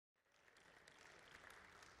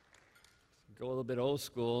go a little bit old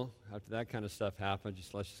school. After that kind of stuff happens,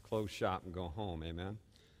 let's just close shop and go home, amen?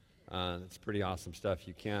 It's pretty awesome stuff.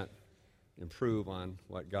 You can't improve on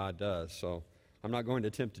what God does. So I'm not going to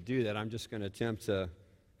attempt to do that. I'm just going to attempt to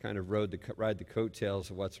kind of ride the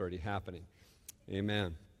coattails of what's already happening.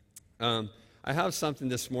 Amen. I have something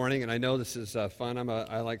this morning, and I know this is fun.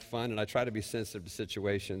 I like fun, and I try to be sensitive to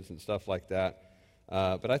situations and stuff like that.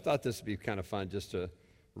 But I thought this would be kind of fun just to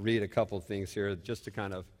read a couple of things here, just to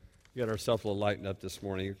kind of get ourselves a little lightened up this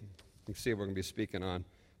morning. You can see what we're going to be speaking on.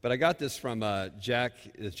 But I got this from Jack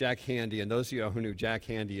Handey, and those of you who knew Jack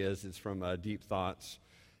Handey is, it's from Deep Thoughts.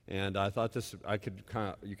 And I thought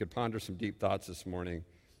you could ponder some deep thoughts this morning.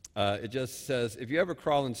 It just says, if you ever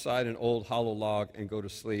crawl inside an old hollow log and go to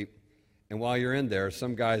sleep, and while you're in there,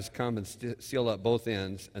 some guys come and seal up both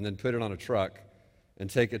ends and then put it on a truck and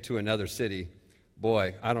take it to another city,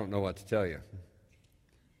 boy, I don't know what to tell you.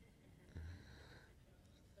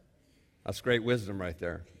 That's great wisdom right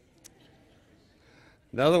there.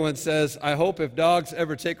 The other one says, I hope if dogs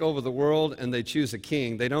ever take over the world and they choose a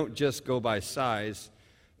king, they don't just go by size,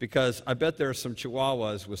 because I bet there are some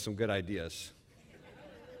chihuahuas with some good ideas.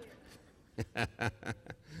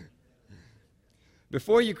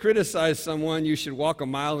 Before you criticize someone, you should walk a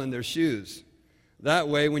mile in their shoes. That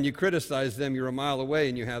way, when you criticize them, you're a mile away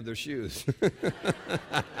and you have their shoes.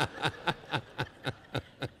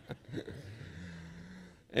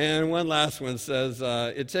 And one last one says,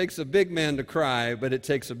 it takes a big man to cry, but it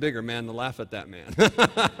takes a bigger man to laugh at that man.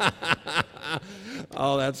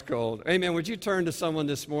 Oh, that's cold. Amen. Would you turn to someone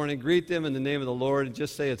this morning, greet them in the name of the Lord, and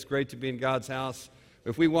just say it's great to be in God's house?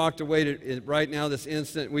 If we walked away right now, this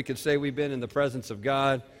instant, we could say we've been in the presence of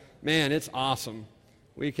God. Man, it's awesome.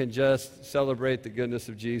 We can just celebrate the goodness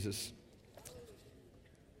of Jesus.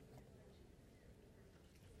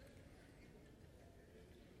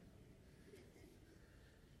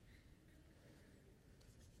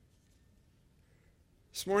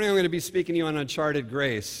 This morning I'm going to be speaking to you on Uncharted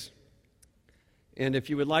Grace. And if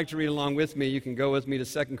you would like to read along with me, you can go with me to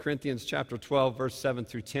 2 Corinthians chapter 12, verse 7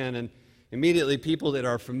 through 10. And immediately, people that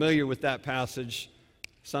are familiar with that passage,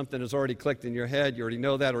 something has already clicked in your head. You already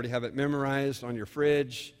know that, already have it memorized on your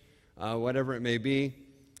fridge, whatever it may be.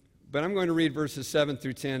 But I'm going to read verses 7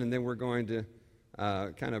 through 10, and then we're going to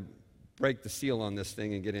kind of break the seal on this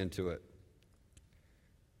thing and get into it.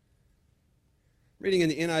 Reading in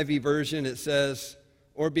the NIV version, it says,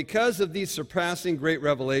 or because of these surpassing great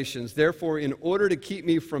revelations, therefore, in order to keep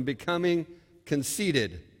me from becoming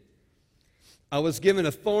conceited, I was given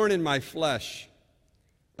a thorn in my flesh,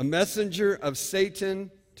 a messenger of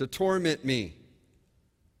Satan to torment me.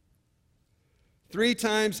 3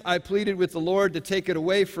 times I pleaded with the Lord to take it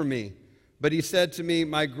away from me, but he said to me,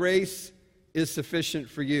 my grace is sufficient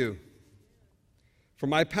for you. For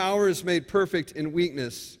my power is made perfect in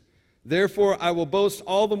weakness. Therefore, I will boast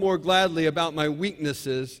all the more gladly about my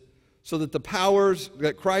weaknesses, so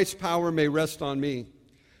that Christ's power may rest on me.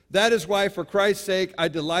 That is why, for Christ's sake, I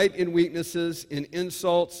delight in weaknesses, in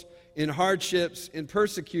insults, in hardships, in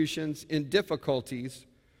persecutions, in difficulties.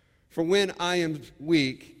 For when I am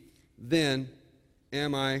weak, then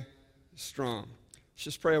am I strong. Let's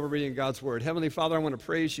just pray over reading God's word. Heavenly Father, I want to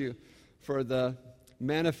praise you for the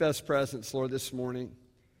manifest presence, Lord, this morning.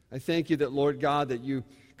 I thank you that, Lord God, that you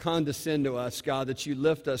condescend to us, God, that you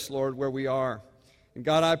lift us, Lord, where we are. And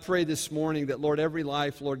God, I pray this morning that, Lord, every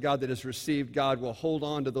life, Lord God, that has received, God, will hold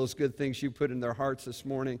on to those good things you put in their hearts this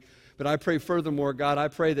morning. But I pray furthermore, God, I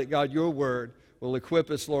pray that, God, your word will equip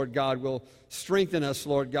us, Lord God, will strengthen us,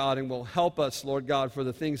 Lord God, and will help us, Lord God, for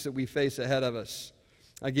the things that we face ahead of us.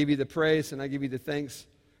 I give you the praise and I give you the thanks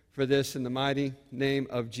for this in the mighty name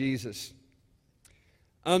of Jesus.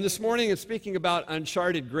 This morning, in speaking about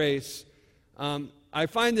Uncharted Grace, I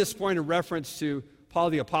find this point of reference to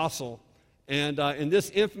Paul the Apostle. And in this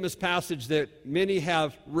infamous passage that many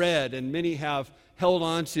have read and many have held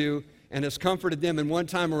on to and has comforted them in one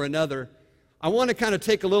time or another, I want to kind of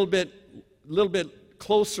take a little bit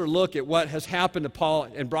closer look at what has happened to Paul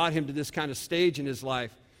and brought him to this kind of stage in his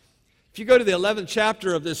life. If you go to the 11th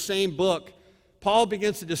chapter of this same book, Paul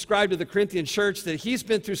begins to describe to the Corinthian church that he's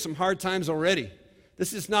been through some hard times already.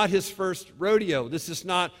 This is not his first rodeo. This is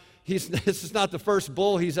not the first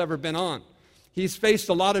bull he's ever been on. He's faced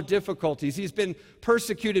a lot of difficulties. He's been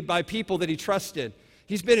persecuted by people that he trusted.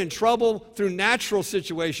 He's been in trouble through natural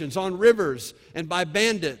situations, on rivers, and by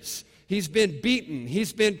bandits. He's been beaten.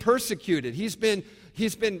 He's been persecuted. He's been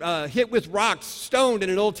hit with rocks, stoned in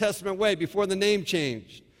an Old Testament way before the name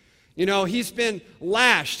changed. You know, he's been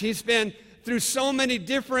lashed. He's been through so many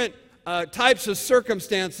different types of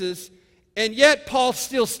circumstances, and yet Paul's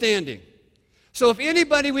still standing. So if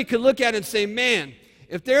anybody we could look at and say, man,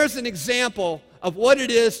 if there's an example of what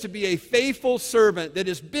it is to be a faithful servant that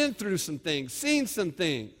has been through some things, seen some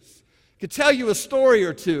things, could tell you a story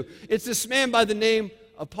or two, it's this man by the name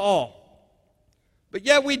of Paul. But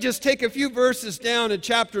yet we just take a few verses down in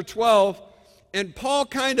chapter 12, and Paul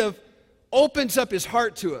kind of opens up his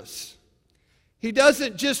heart to us. He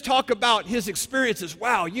doesn't just talk about his experiences.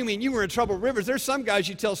 Wow, you mean you were in troubled rivers? There's some guys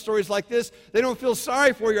you tell stories like this, they don't feel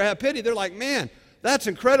sorry for you or have pity. They're like, man, that's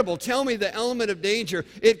incredible. Tell me the element of danger.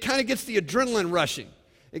 It kind of gets the adrenaline rushing.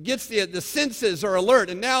 It gets the senses are alert.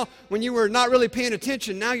 And now when you were not really paying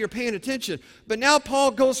attention, now you're paying attention. But now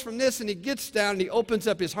Paul goes from this and he gets down and he opens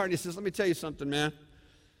up his heart and he says, let me tell you something, man.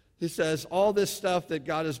 He says, all this stuff that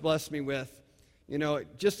God has blessed me with, you know,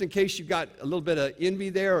 just in case you got a little bit of envy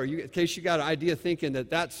there or in case you got an idea thinking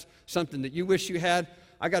that that's something that you wish you had,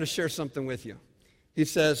 I got to share something with you. He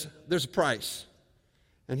says, there's a price.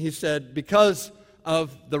 And he said, because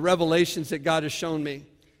of the revelations that God has shown me,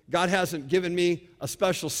 God hasn't given me a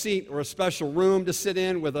special seat or a special room to sit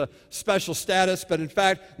in with a special status, but in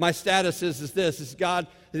fact, my status is this, is God,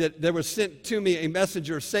 that there was sent to me a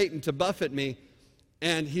messenger of Satan to buffet me,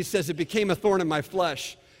 and he says it became a thorn in my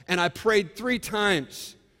flesh, and I prayed 3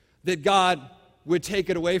 times that God would take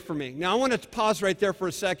it away from me. Now, I want to pause right there for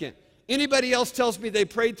a second. Anybody else tells me they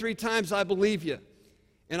prayed 3 times, I believe you.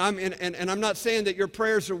 And I'm not saying that your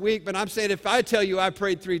prayers are weak, but I'm saying if I tell you I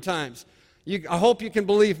prayed 3 times, I hope you can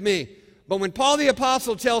believe me. But when Paul the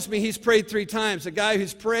Apostle tells me he's prayed 3 times, a guy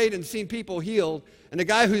who's prayed and seen people healed, and a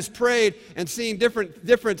guy who's prayed and seen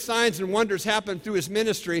different signs and wonders happen through his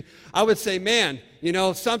ministry, I would say, man, you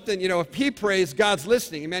know, something, you know, if he prays, God's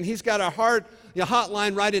listening. Man, he's got a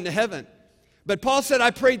hotline right into heaven. But Paul said,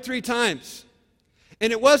 I prayed 3 times.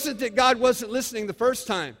 And it wasn't that God wasn't listening the first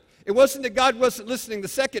time. It wasn't that God wasn't listening the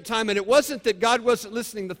second time, and it wasn't that God wasn't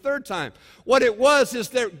listening the third time. What it was is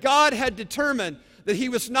that God had determined that he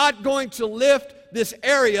was not going to lift this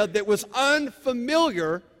area that was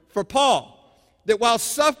unfamiliar for Paul. That while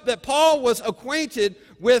that Paul was acquainted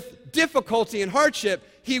with difficulty and hardship,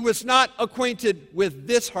 he was not acquainted with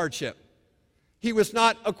this hardship. He was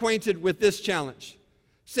not acquainted with this challenge.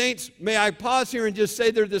 Saints, may I pause here and just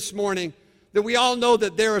say there this morning that we all know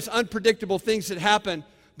that there is unpredictable things that happen.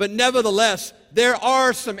 But nevertheless, there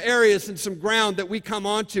are some areas and some ground that we come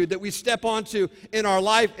onto, that we step onto in our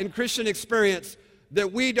life and Christian experience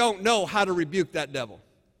that we don't know how to rebuke that devil.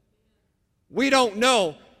 We don't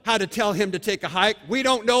know how to tell him to take a hike. We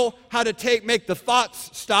don't know how to make the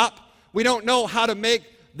thoughts stop. We don't know how to make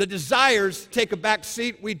the desires take a back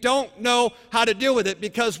seat. We don't know how to deal with it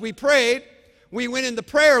because we prayed, we went in the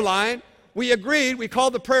prayer line, we agreed, we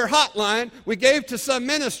called the prayer hotline, we gave to some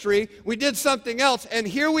ministry, we did something else, and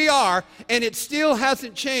here we are, and it still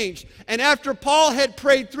hasn't changed. And after Paul had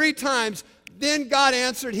prayed 3 times, then God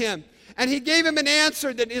answered him. And he gave him an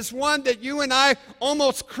answer that is one that you and I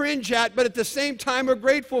almost cringe at, but at the same time are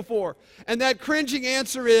grateful for. And that cringing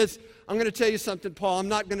answer is, I'm going to tell you something, Paul, I'm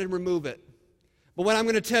not going to remove it. But what I'm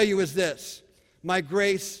going to tell you is this, my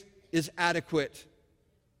grace is adequate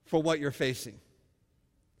for what you're facing.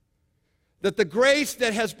 That the grace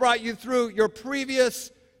that has brought you through your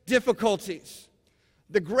previous difficulties,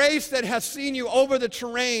 the grace that has seen you over the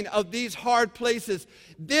terrain of these hard places,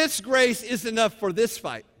 this grace is enough for this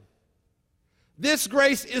fight. This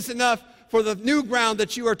grace is enough for the new ground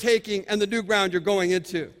that you are taking and the new ground you're going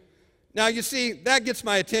into. Now, you see, that gets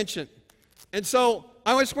my attention. And so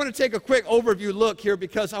I just want to take a quick overview look here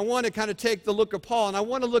because I want to kind of take the look of Paul, and I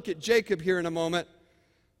want to look at Jacob here in a moment.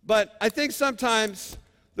 But I think sometimes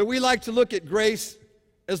that we like to look at grace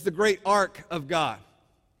as the great arc of God.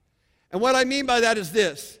 And what I mean by that is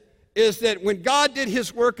this, is that when God did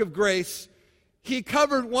his work of grace, he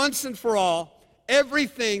covered once and for all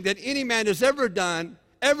everything that any man has ever done,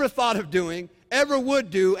 ever thought of doing, ever would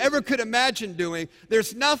do, ever could imagine doing.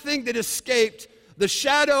 There's nothing that escaped the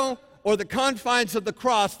shadow or the confines of the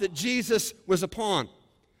cross that Jesus was upon.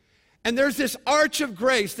 And there's this arch of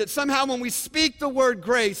grace that somehow when we speak the word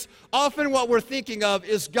grace, often what we're thinking of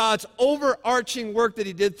is God's overarching work that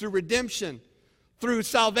he did through redemption, through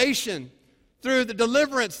salvation, through the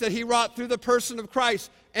deliverance that he wrought through the person of Christ.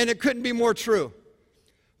 And it couldn't be more true.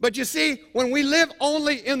 But you see, when we live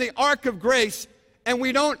only in the ark of grace and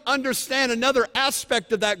we don't understand another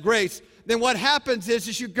aspect of that grace, then what happens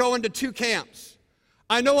is you go into 2 camps.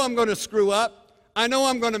 I know I'm going to screw up. I know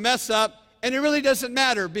I'm going to mess up. And it really doesn't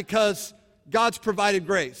matter because God's provided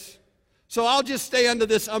grace. So I'll just stay under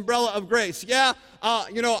this umbrella of grace. Yeah,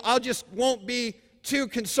 I'll just won't be too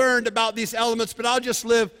concerned about these elements, but I'll just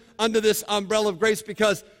live under this umbrella of grace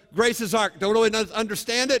because grace is arc. Don't really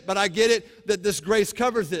understand it, but I get it that this grace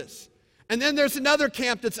covers this. And then there's another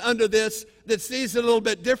camp that's under this that sees it a little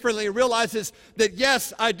bit differently and realizes that,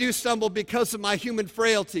 yes, I do stumble because of my human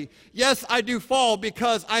frailty. Yes, I do fall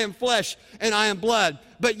because I am flesh and I am blood.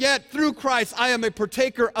 But yet, through Christ, I am a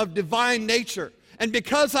partaker of divine nature. And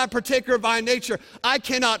because I'm a partaker of divine nature, I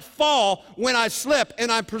cannot fall when I slip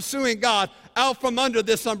and I'm pursuing God out from under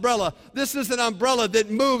this umbrella. This is an umbrella that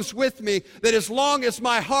moves with me, that as long as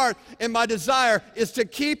my heart and my desire is to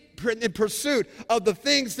keep in pursuit of the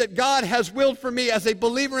things that God has willed for me as a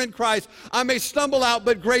believer in Christ, I may stumble out,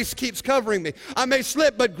 but grace keeps covering me. I may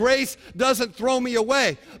slip, but grace doesn't throw me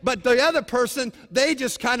away. But the other person, they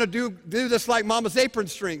just kind of do this like mama's apron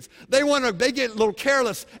strings. They get a little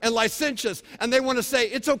careless and licentious, and they want to say,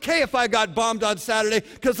 it's okay if I got bombed on Saturday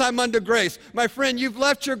because I'm under grace. My friend, you've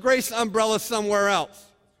left your grace umbrella somewhere else.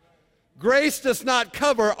 Grace does not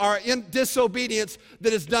cover our disobedience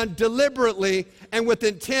that is done deliberately and with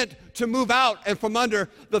intent to move out and from under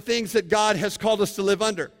the things that God has called us to live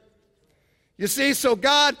under. You see, so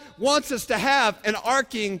God wants us to have an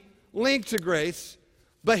arcing link to grace,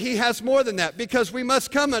 but he has more than that, because we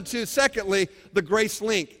must come unto, secondly, the grace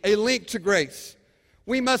link, a link to grace.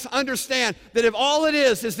 We must understand that if all it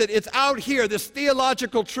is that it's out here, this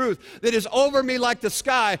theological truth that is over me like the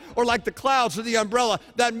sky or like the clouds or the umbrella,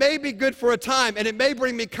 that may be good for a time and it may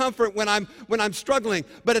bring me comfort when I'm struggling,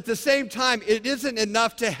 but at the same time, it isn't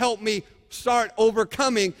enough to help me start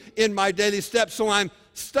overcoming in my daily steps, so I'm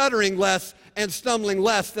stuttering less and stumbling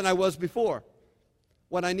less than I was before.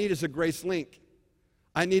 What I need is a grace link.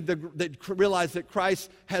 I need to realize that Christ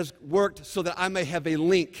has worked so that I may have a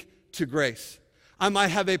link to grace. I might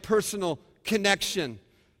have a personal connection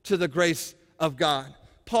to the grace of God.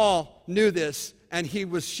 Paul knew this, and he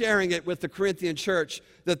was sharing it with the Corinthian church,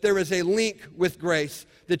 that there is a link with grace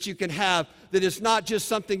that you can have, that is not just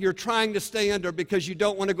something you're trying to stay under because you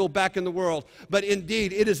don't want to go back in the world, but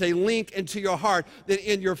indeed it is a link into your heart, that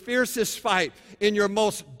in your fiercest fight, in your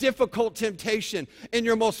most difficult temptation, in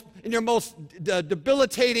your most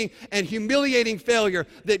debilitating and humiliating failure,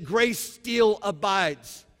 that grace still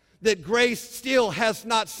abides. That grace still has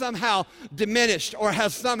not somehow diminished or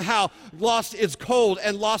has somehow lost its cold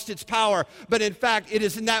and lost its power. But in fact, it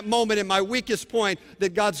is in that moment, in my weakest point,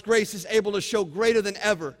 that God's grace is able to show greater than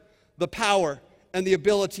ever the power and the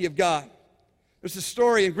ability of God. There's a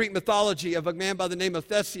story in Greek mythology of a man by the name of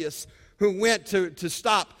Theseus who went to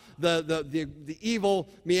stop the evil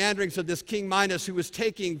meanderings of this King Minos, who was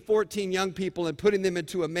taking 14 young people and putting them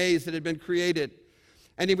into a maze that had been created.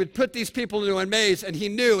 And he would put these people into a maze, and he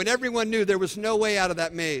knew, and everyone knew, there was no way out of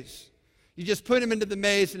that maze. You just put them into the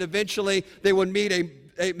maze, and eventually they would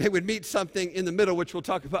meet something in the middle, which we'll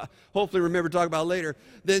talk about, hopefully remember to talk about later,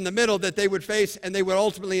 in the middle that they would face, and they would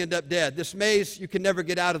ultimately end up dead. This maze, you can never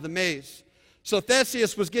get out of the maze. So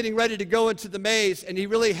Theseus was getting ready to go into the maze, and he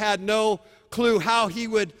really had no clue how he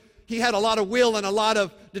had a lot of will and a lot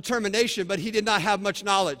of determination, but he did not have much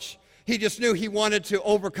knowledge. He just knew he wanted to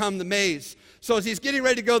overcome the maze. So as he's getting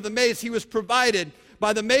ready to go to the maze, he was provided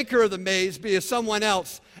by the maker of the maze, be it someone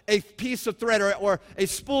else, a piece of thread or a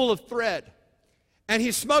spool of thread. And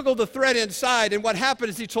he smuggled the thread inside, and what happened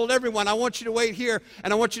is he told everyone, I want you to wait here,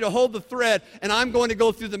 and I want you to hold the thread, and I'm going to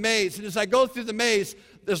go through the maze. And as I go through the maze,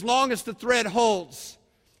 as long as the thread holds,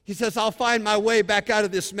 he says, I'll find my way back out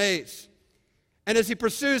of this maze. And as he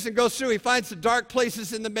pursues and goes through, he finds the dark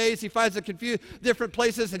places in the maze. He finds the confused different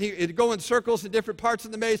places, and he'd go in circles in different parts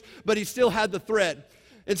of the maze, but he still had the thread.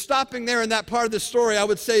 And stopping there in that part of the story, I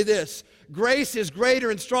would say this. Grace is greater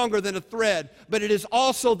and stronger than a thread, but it is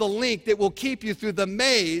also the link that will keep you through the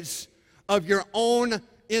maze of your own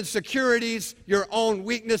insecurities, your own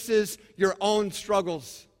weaknesses, your own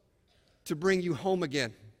struggles, to bring you home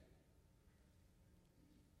again.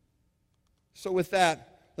 So with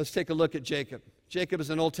that, let's take a look at Jacob. Jacob is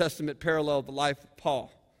an Old Testament parallel of the life of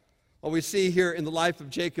Paul. What we see here in the life of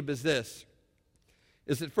Jacob is this,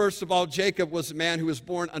 is that first of all, Jacob was a man who was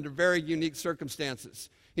born under very unique circumstances.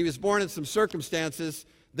 He was born in some circumstances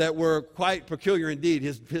that were quite peculiar indeed.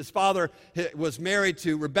 His father was married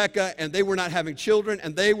to Rebekah, and they were not having children,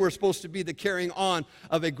 and they were supposed to be the carrying on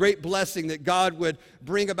of a great blessing, that God would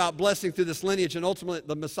bring about blessing through this lineage and ultimately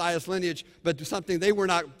the Messiah's lineage, but something they were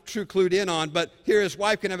not true clued in on. But here his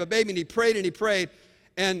wife can have a baby, and he prayed,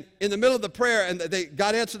 and in the middle of the prayer, and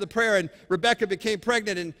God answered the prayer, and Rebekah became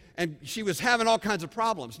pregnant, and she was having all kinds of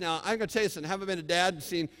problems. Now, I'm going to tell you something. I haven't been a dad and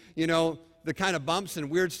seen, the kind of bumps and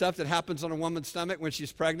weird stuff that happens on a woman's stomach when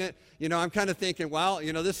she's pregnant. I'm kind of thinking, well,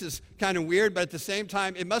 this is kind of weird, but at the same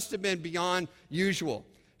time, it must have been beyond usual.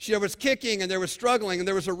 She was kicking, and there was struggling, and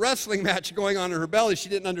there was a wrestling match going on in her belly. She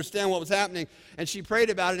didn't understand what was happening, and she prayed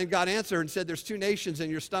about it, and God answered her and said, there's 2 nations in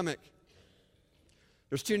your stomach.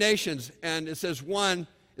 There's two nations, and it says one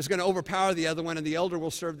is going to overpower the other one, and the elder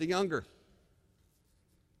will serve the younger.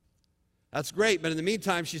 That's great, but in the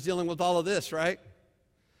meantime, she's dealing with all of this, right?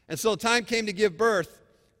 And so time came to give birth,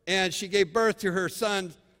 and she gave birth to her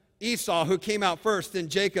son Esau, who came out first, then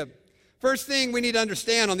Jacob. First thing we need to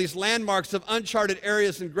understand on these landmarks of uncharted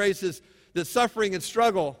areas and graces, that suffering and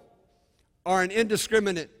struggle are an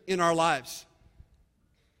indiscriminate in our lives.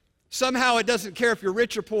 Somehow it doesn't care if you're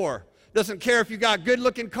rich or poor. Doesn't care if you got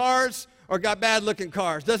good-looking cars or got bad-looking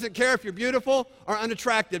cars. Doesn't care if you're beautiful or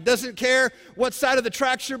unattractive. Doesn't care what side of the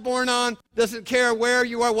tracks you're born on. Doesn't care where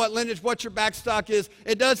you are, what lineage, what your backstock is.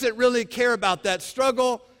 It doesn't really care about that.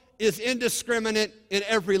 Struggle is indiscriminate in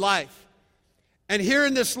every life. And here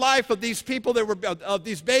in this life of these people of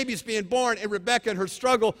these babies being born, and Rebekah and her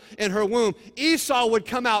struggle in her womb, Esau would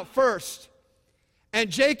come out first. And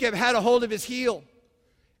Jacob had a hold of his heel.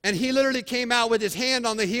 And he literally came out with his hand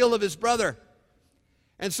on the heel of his brother.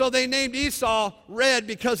 And so they named Esau Red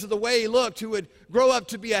because of the way he looked, who would grow up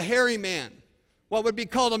to be a hairy man, what would be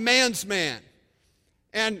called a man's man.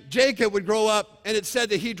 And Jacob would grow up, and it said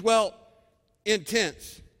that he dwelt in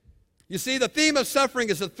tents. You see, the theme of suffering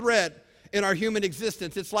is a thread in our human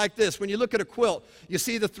existence. It's like this. When you look at a quilt, you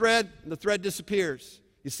see the thread, and the thread disappears.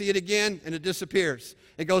 You see it again, and it disappears.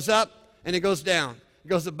 It goes up, and it goes down. It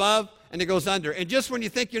goes above, and it goes under. And just when you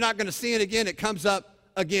think you're not going to see it again, it comes up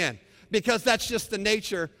again. Because that's just the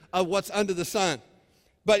nature of what's under the sun.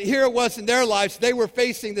 But here it was in their lives. They were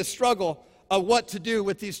facing the struggle of what to do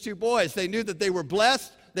with these two boys. They knew that they were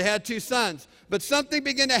blessed. They had two sons. But something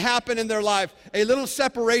began to happen in their life. A little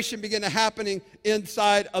separation began to happen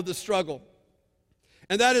inside of the struggle.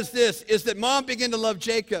 And that is this, is that mom began to love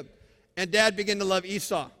Jacob and dad began to love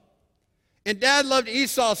Esau. And dad loved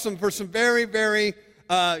Esau for some very, very,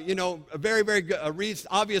 very good,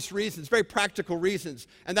 obvious reasons, very practical reasons.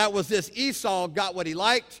 And that was this: Esau got what he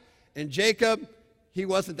liked, and Jacob, he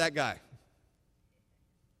wasn't that guy.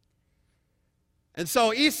 And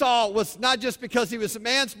so Esau was not just because he was a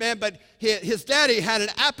man's man, but his daddy had an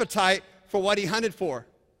appetite for what he hunted for.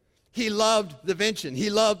 He loved the venison. He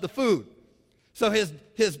loved the food. So his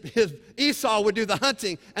Esau would do the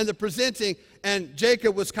hunting and the presenting, and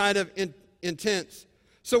Jacob was kind of intense.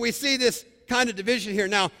 So we see this kind of division here.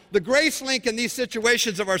 Now, the grace link in these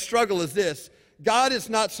situations of our struggle is this: God is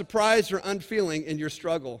not surprised or unfeeling in your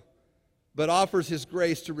struggle, but offers his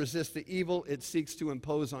grace to resist the evil it seeks to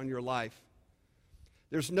impose on your life.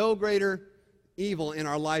 There's no greater evil in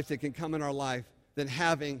our life that can come in our life than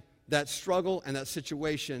having that struggle and that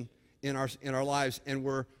situation in our lives,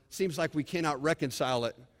 and seems like we cannot reconcile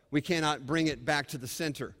it. We cannot bring it back to the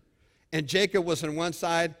center. And Jacob was on one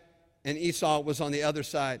side, and Esau was on the other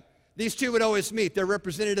side. These two would always meet. They're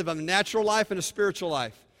representative of a natural life and a spiritual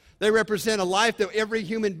life. They represent a life that every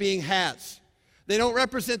human being has. They don't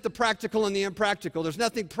represent the practical and the impractical. There's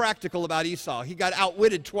nothing practical about Esau. He got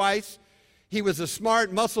outwitted twice. He was a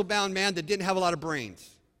smart, muscle-bound man that didn't have a lot of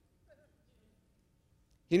brains.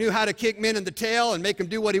 He knew how to kick men in the tail and make them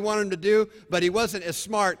do what he wanted them to do, but he wasn't as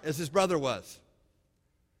smart as his brother was.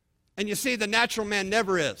 And you see, the natural man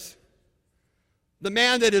never is. The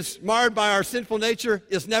man that is marred by our sinful nature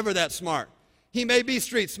is never that smart. He may be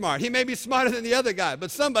street smart. He may be smarter than the other guy,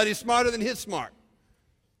 but somebody's smarter than his smart.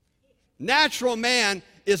 Natural man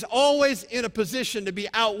is always in a position to be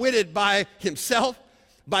outwitted by himself,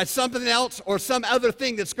 by something else, or some other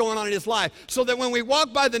thing that's going on in his life. So that when we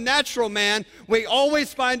walk by the natural man, we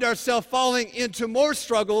always find ourselves falling into more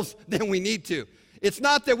struggles than we need to. It's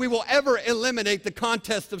not that we will ever eliminate the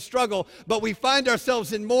contest of struggle, but we find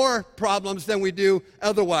ourselves in more problems than we do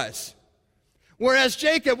otherwise. Whereas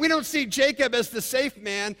Jacob, we don't see Jacob as the safe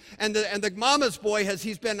man and the mama's boy, as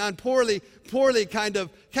he's been poorly kind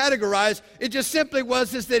of categorized. It just simply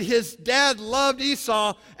was that his dad loved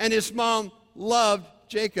Esau and his mom loved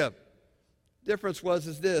Jacob. Difference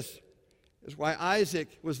is this, is why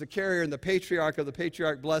Isaac was the carrier and the patriarch of the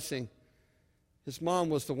patriarch blessing. His mom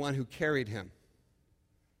was the one who carried him.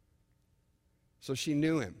 So she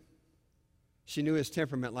knew him. She knew his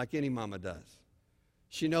temperament like any mama does.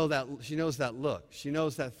 She knows that look. She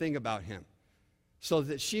knows that thing about him. So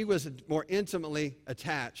that she was more intimately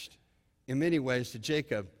attached in many ways to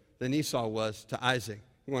Jacob than Esau was to Isaac.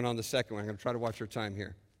 We're going on the second one. I'm going to try to watch our time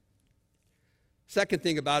here. Second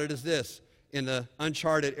thing about it is this: in the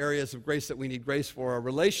uncharted areas of grace that we need grace for, our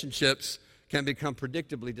relationships can become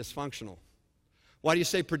predictably dysfunctional. Why do you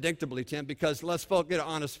say predictably, Tim? Because let's get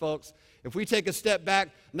honest, folks. If we take a step back,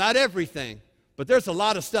 not everything, but there's a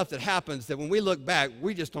lot of stuff that happens that when we look back,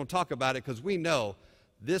 we just don't talk about it because we know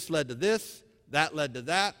this led to this, that led to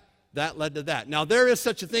that, that led to that. Now, there is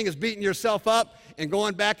such a thing as beating yourself up and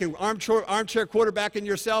going back and armchair quarterbacking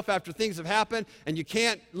yourself after things have happened, and you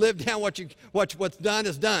can't live down what's done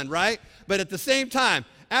is done, right? But at the same time,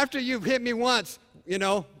 after you've hit me once,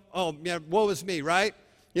 oh, yeah, woe is me, right?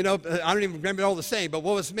 I don't even remember all the same, but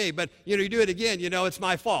woe is me. But, you do it again, it's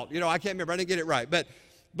my fault. I can't remember, I didn't get it right.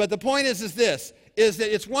 But the point is this, is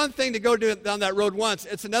that it's one thing to go down that road once.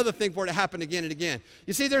 It's another thing for it to happen again and again.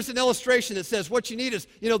 You see, there's an illustration that says what you need is,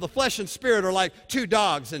 the flesh and spirit are like two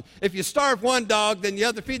dogs. And if you starve one dog, then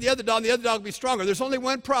feed the other dog, and the other dog will be stronger. There's only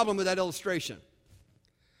one problem with that illustration.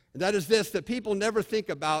 And that is this, that people never think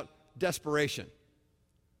about desperation.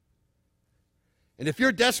 And if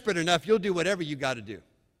you're desperate enough, you'll do whatever you got to do.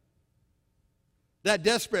 That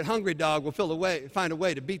desperate, hungry dog will find a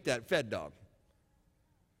way to beat that fed dog.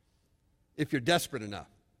 If you're desperate enough.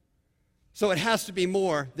 So it has to be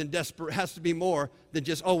more than desperate. It has to be more than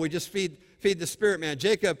just, we just feed the spirit man.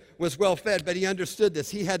 Jacob was well fed, but he understood this.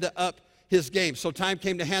 He had to up his game. So time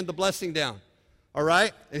came to hand the blessing down. All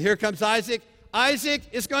right? And here comes Isaac. Isaac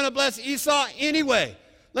is going to bless Esau anyway.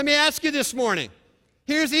 Let me ask you this morning.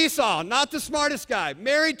 Here's Esau, not the smartest guy,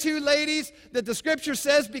 married two ladies that the scripture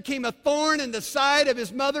says became a thorn in the side of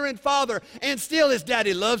his mother and father, and still his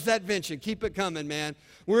daddy loves that venture. Keep it coming, man.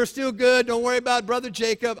 We're still good. Don't worry about brother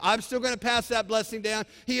Jacob. I'm still going to pass that blessing down.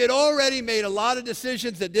 He had already made a lot of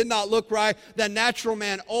decisions that did not look right. That natural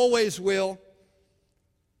man always will.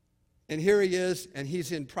 And here he is, and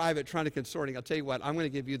he's in private trying to consorting. I'll tell you what, I'm going to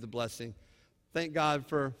give you the blessing. Thank God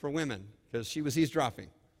for women, because she was eavesdropping.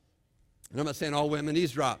 And I'm not saying all women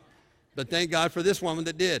eavesdrop, but thank God for this woman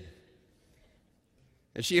that did.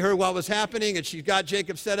 And she heard what was happening, and she got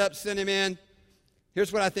Jacob set up, sent him in.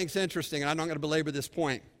 Here's what I think is interesting, and I'm not going to belabor this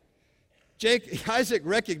point. Isaac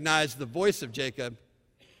recognized the voice of Jacob,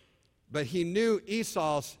 but he knew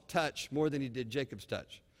Esau's touch more than he did Jacob's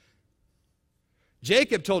touch.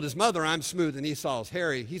 Jacob told his mother, I'm smooth and Esau's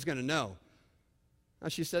hairy. He's going to know. Now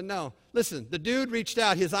she said, no. Listen, the dude reached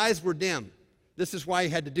out. His eyes were dim. This is why he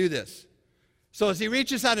had to do this. So as he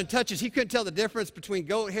reaches out and touches, he couldn't tell the difference between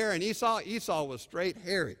goat hair and Esau. Esau was straight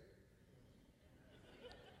hairy.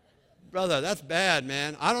 Brother, that's bad,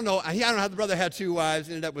 man. I don't know how the brother had two wives,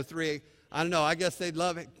 ended up with three. I don't know. I guess they'd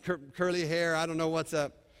love curly hair. I don't know what's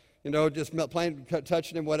up. Just plain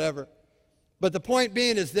touching him, whatever. But the point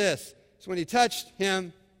being is this. So when he touched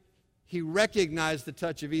him, he recognized the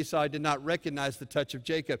touch of Esau. He did not recognize the touch of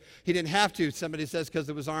Jacob. He didn't have to, somebody says, because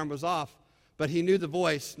his arm was off. But he knew the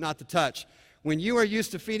voice, not the touch. When you are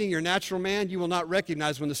used to feeding your natural man, you will not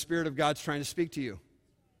recognize when the Spirit of God's trying to speak to you.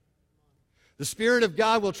 The Spirit of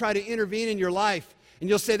God will try to intervene in your life, and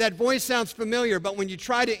you'll say, that voice sounds familiar, but when you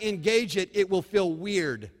try to engage it, it will feel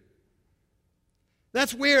weird.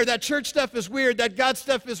 That's weird. That church stuff is weird. That God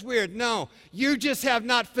stuff is weird. No, you just have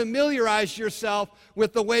not familiarized yourself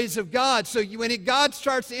with the ways of God. So when God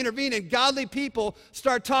starts to intervene and godly people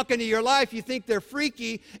start talking to your life, you think they're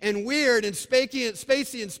freaky and weird and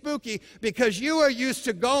spacey and spooky because you are used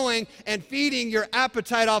to going and feeding your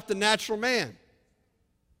appetite off the natural man.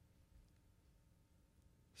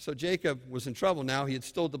 So Jacob was in trouble now. He had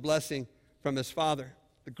stole the blessing from his father.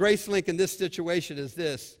 The grace link in this situation is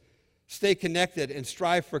this. Stay connected and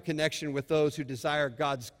strive for connection with those who desire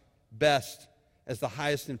God's best as the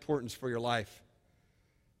highest importance for your life.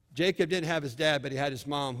 Jacob didn't have his dad, but he had his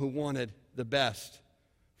mom who wanted the best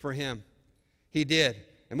for him. He did.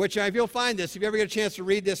 And which, if you'll find this, if you ever get a chance to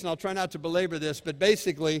read this, and I'll try not to belabor this, but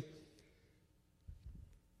basically,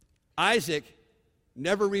 Isaac,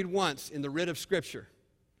 never read once in the writ of Scripture.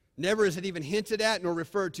 Never is it even hinted at nor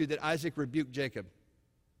referred to that Isaac rebuked Jacob.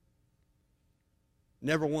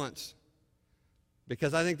 Never once.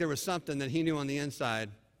 Because I think there was something that he knew on the inside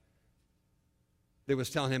that was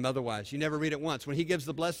telling him otherwise. You never read it once. When he gives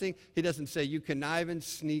the blessing, he doesn't say, you conniving,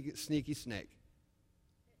 sneaky snake.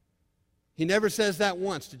 He never says that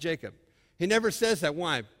once to Jacob. He never says that.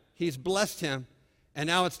 Why? He's blessed him, and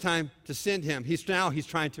now it's time to send him. He's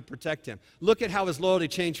trying to protect him. Look at how his loyalty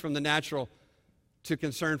changed from the natural to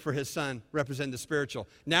concern for his son, representing the spiritual.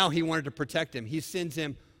 Now he wanted to protect him. He sends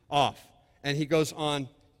him off, and he goes on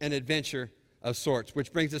an adventure of sorts,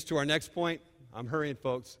 which brings us to our next point. I'm hurrying,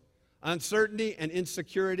 folks. Uncertainty and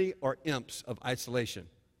insecurity are imps of isolation.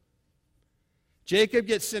 Jacob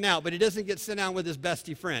gets sent out, but he doesn't get sent out with his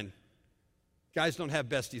bestie friend. Guys don't have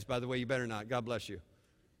besties, by the way. You better not. God bless you.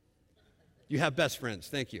 You have best friends.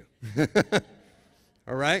 Thank you.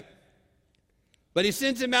 All right? But he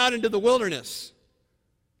sends him out into the wilderness.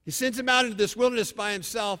 He sends him out into this wilderness by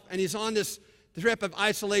himself, and he's on this trip of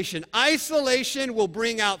isolation. Isolation will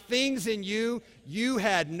bring out things in you you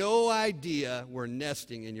had no idea were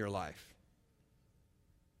nesting in your life.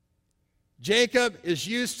 Jacob is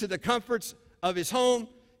used to the comforts of his home.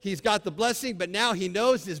 He's got the blessing, but now he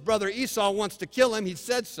knows his brother Esau wants to kill him. He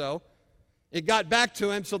said so. It got back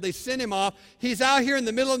to him, so they sent him off. He's out here in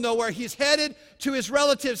the middle of nowhere. He's headed to his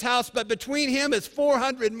relative's house, but between him is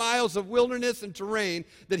 400 miles of wilderness and terrain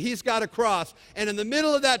that he's got to cross. And in the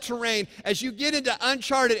middle of that terrain, as you get into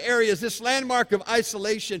uncharted areas, this landmark of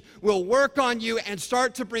isolation will work on you and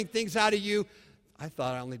start to bring things out of you. I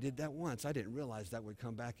thought I only did that once. I didn't realize that would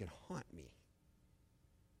come back and haunt me.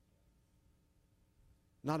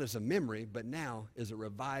 Not as a memory, but now as a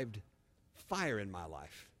revived fire in my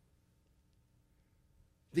life.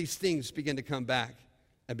 These things begin to come back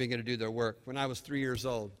and begin to do their work. When I was 3 years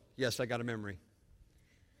old, yes, I got a memory.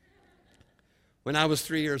 When I was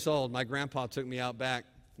 3 years old, my grandpa took me out back.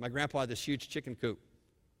 My grandpa had this huge chicken coop.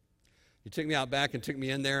 He took me out back and took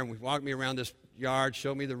me in there, and we walked me around this yard,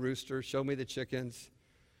 showed me the rooster, showed me the chickens,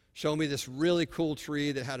 showed me this really cool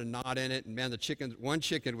tree that had a knot in it. And man, one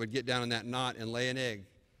chicken would get down in that knot and lay an egg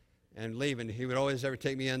and leave. And he would always ever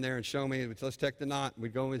take me in there and show me, let's take the knot.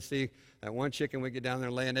 We'd go and see that one chicken would get down there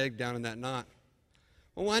and lay an egg down in that knot.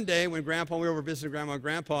 Well, one day when we were over visiting Grandma and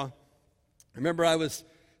Grandpa, I remember I was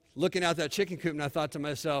looking out that chicken coop and I thought to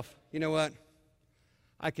myself, you know what?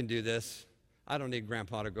 I can do this. I don't need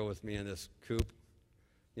Grandpa to go with me in this coop.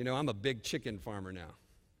 You know, I'm a big chicken farmer now.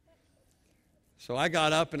 So I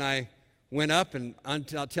got up and I went up, and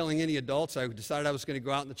without telling any adults, I decided I was going to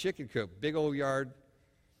go out in the chicken coop, big old yard.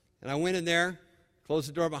 And I went in there, closed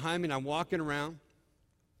the door behind me, and I'm walking around,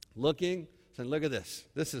 looking, saying, look at this.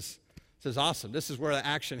 This is awesome. This is where the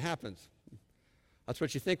action happens. That's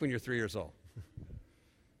what you think when you're 3 years old.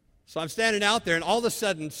 So I'm standing out there, and all of a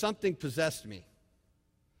sudden, something possessed me.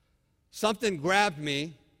 Something grabbed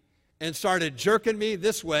me and started jerking me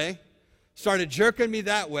this way, started jerking me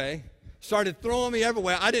that way, started throwing me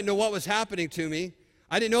everywhere. I didn't know what was happening to me.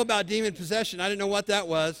 I didn't know about demon possession. I didn't know what that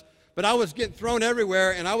was. But I was getting thrown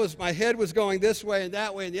everywhere, and my head was going this way and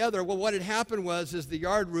that way and the other. Well, what had happened was the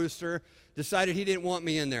yard rooster decided he didn't want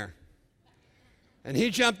me in there. And he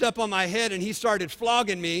jumped up on my head, and he started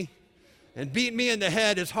flogging me and beating me in the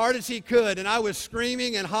head as hard as he could. And I was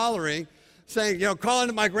screaming and hollering, saying, calling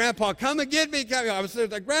to my grandpa, come and get me. I was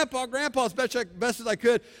like, Grandpa, as best as I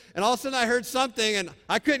could. And all of a sudden I heard something, and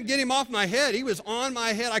I couldn't get him off my head. He was on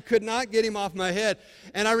my head. I could not get him off my head.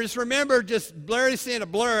 And I just remember just blurry seeing a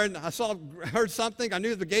blur, and I heard something. I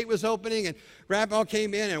knew the gate was opening, and Grandpa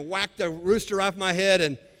came in and whacked the rooster off my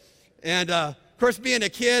head. And of course, being a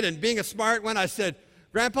kid and being a smart one, I said,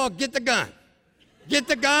 Grandpa, get the gun. Get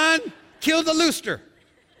the gun. Kill the rooster.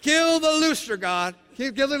 Kill the rooster, God.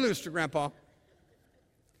 Kill the rooster, Grandpa.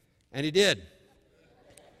 And he did.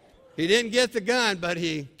 He didn't get the gun, but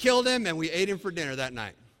he killed him, and we ate him for dinner that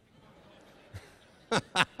night.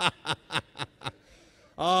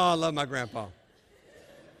 Oh, I love my grandpa.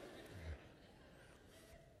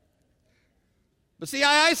 But see,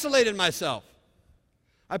 I isolated myself.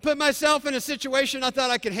 I put myself in a situation I thought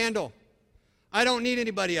I could handle. I don't need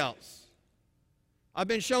anybody else. I've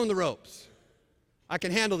been shown the ropes. I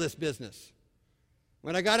can handle this business.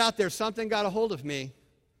 When I got out there, something got a hold of me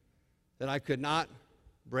that I could not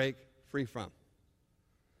break free from.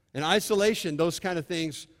 In isolation, those kind of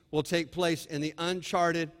things will take place in the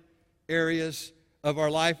uncharted areas of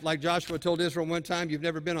our life. Like Joshua told Israel one time, you've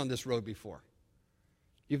never been on this road before.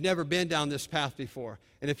 You've never been down this path before.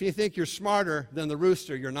 And if you think you're smarter than the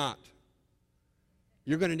rooster, you're not.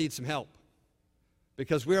 You're going to need some help.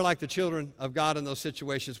 Because we're like the children of God in those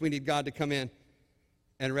situations. We need God to come in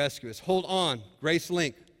and rescue us. Hold on, Grace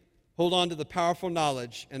Link. Hold on to the powerful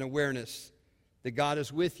knowledge and awareness that God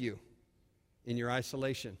is with you in your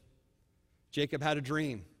isolation. Jacob had a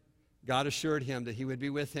dream. God assured him that he would be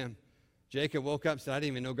with him. Jacob woke up and said, I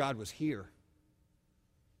didn't even know God was here.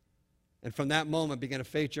 And from that moment began a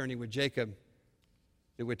faith journey with Jacob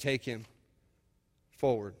that would take him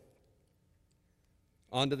forward.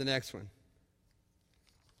 On to the next one.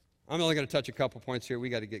 I'm only going to touch a couple points here. We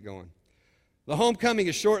got to get going. The homecoming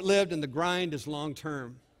is short-lived and the grind is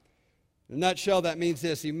long-term. In a nutshell, that means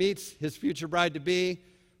this. He meets his future bride-to-be,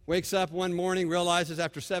 wakes up one morning, realizes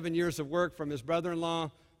after 7 years of work from his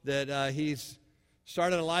brother-in-law that he's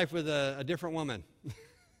started a life with a different woman.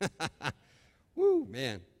 Woo,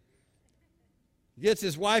 man. Gets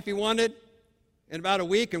his wife he wanted in about a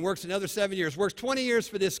week and works another 7 years. Works 20 years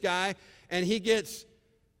for this guy, and he gets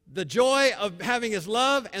the joy of having his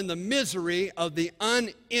love and the misery of the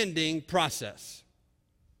unending process.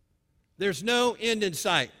 There's no end in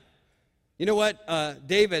sight. You know what?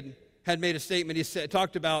 David had made a statement. He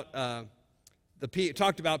talked about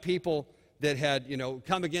people that had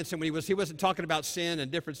come against him when he wasn't talking about sin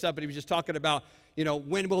and different stuff, but he was just talking about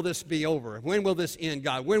when will this be over? When will this end,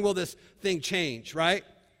 God? When will this thing change, right?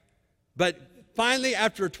 But finally,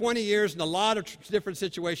 after 20 years and a lot of different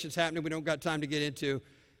situations happening we don't got time to get into,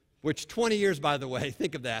 which 20 years, by the way,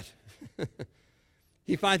 think of that.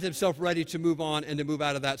 He finds himself ready to move on and to move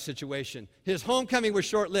out of that situation. His homecoming was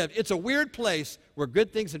short-lived. It's a weird place where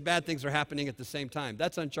good things and bad things are happening at the same time.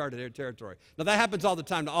 That's uncharted territory. Now, that happens all the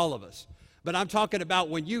time to all of us. But I'm talking about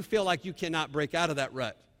when you feel like you cannot break out of that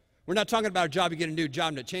rut. We're not talking about a job, you get a new job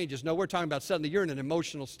and it changes. No, we're talking about suddenly you're in an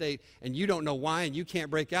emotional state and you don't know why and you can't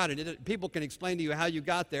break out. And people can explain to you how you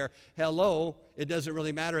got there. Hello, it doesn't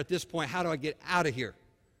really matter at this point. How do I get out of here?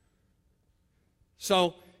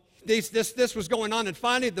 So this was going on, and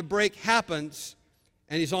finally the break happens,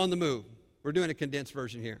 and he's on the move. We're doing a condensed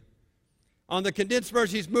version here. On the condensed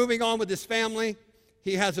version, he's moving on with his family.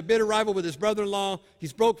 He has a bitter rival with his brother-in-law.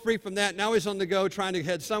 He's broke free from that. Now he's on the go trying to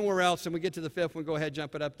head somewhere else, and we get to the fifth one. Go ahead,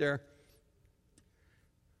 jump it up there.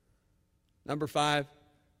 Number 5.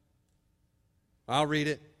 I'll read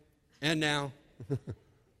it. And now.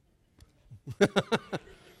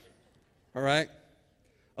 All right.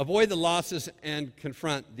 Avoid the losses and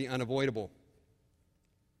confront the unavoidable.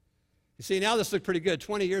 You see, now this looks pretty good.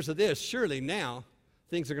 20 years of this, surely now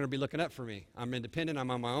things are going to be looking up for me. I'm independent. I'm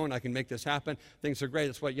on my own. I can make this happen. Things are great.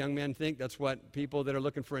 That's what young men think. That's what people that are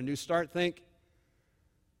looking for a new start think.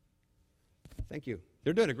 Thank you.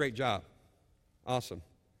 They're doing a great job. Awesome.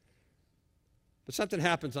 But something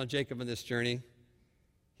happens on Jacob in this journey.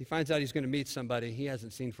 He finds out he's going to meet somebody he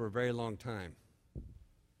hasn't seen for a very long time.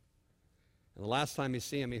 And the last time he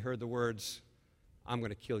see him, he heard the words, I'm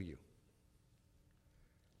going to kill you.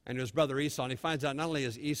 And his brother Esau, and he finds out not only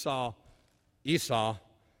is Esau,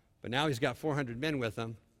 but now he's got 400 men with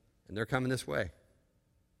him, and they're coming this way.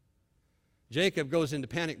 Jacob goes into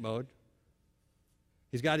panic mode.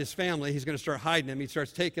 He's got his family. He's going to start hiding them. He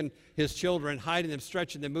starts taking his children, hiding them,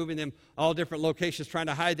 stretching them, moving them all different locations, trying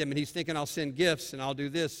to hide them. And he's thinking, I'll send gifts, and I'll do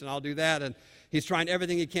this, and I'll do that. And he's trying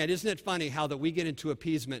everything he can. Isn't it funny how that we get into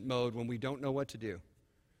appeasement mode when we don't know what to do?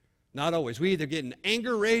 Not always. We either get in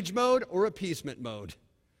anger, rage mode or appeasement mode.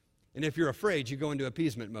 And if you're afraid, you go into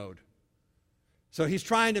appeasement mode. So he's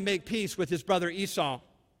trying to make peace with his brother Esau.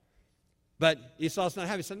 But Esau's not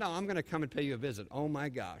happy. He said, no, I'm going to come and pay you a visit. Oh, my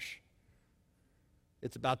gosh.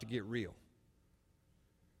 It's about to get real.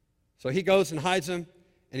 So he goes and hides him,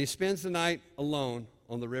 and he spends the night alone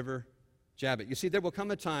on the river Jabbok. You see, there will come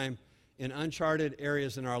a time in uncharted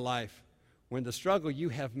areas in our life when the struggle you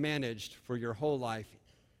have managed for your whole life,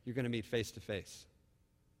 you're going to meet face to face.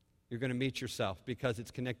 You're going to meet yourself because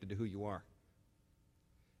it's connected to who you are.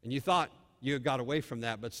 And you thought you got away from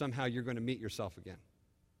that, but somehow you're going to meet yourself again.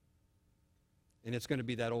 And it's going to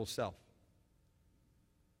be that old self.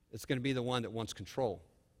 It's going to be the one that wants control.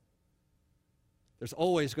 There's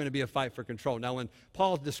always going to be a fight for control. Now, when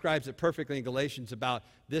Paul describes it perfectly in Galatians about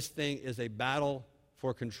this thing is a battle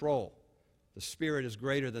for control, the spirit is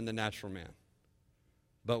greater than the natural man.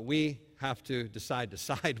 But we have to decide to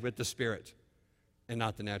side with the spirit and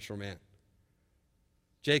not the natural man.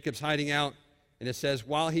 Jacob's hiding out, and it says,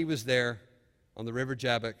 while he was there on the river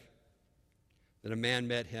Jabbok, that a man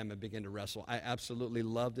met him and began to wrestle. I absolutely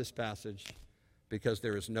love this passage because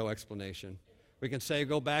there is no explanation. We can say,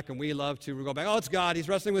 go back, and we love to go back. Oh, it's God. He's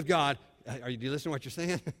wrestling with God. Do you listen to what you're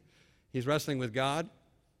saying? He's wrestling with God.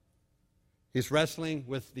 He's wrestling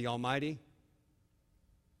with the Almighty.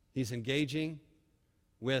 He's engaging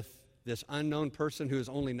with this unknown person who is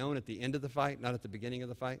only known at the end of the fight, not at the beginning of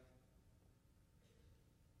the fight.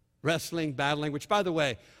 Wrestling, battling, which, by the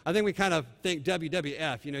way, I think we kind of think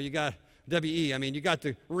WWF. You got WE. I mean, you got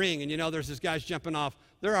the ring, and there's this guy's jumping off.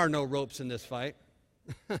 There are no ropes in this fight.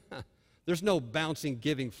 There's no bouncing,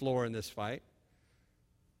 giving floor in this fight.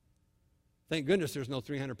 Thank goodness there's no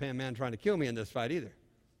 300-pound man trying to kill me in this fight either.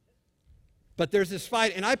 But there's this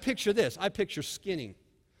fight, and I picture this. I picture skinning.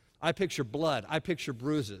 I picture blood. I picture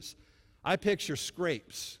bruises. I picture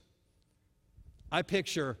scrapes. I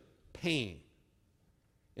picture pain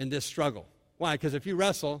in this struggle. Why? Because if you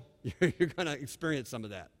wrestle, you're going to experience some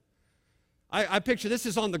of that. I picture this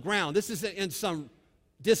is on the ground. This isn't in some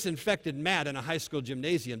disinfected mat in a high school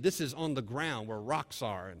gymnasium. This is on the ground where rocks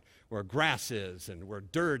are and where grass is and where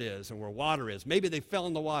dirt is and where water is. Maybe they fell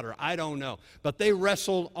in the water. I don't know. But they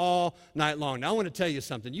wrestled all night long. Now, I want to tell you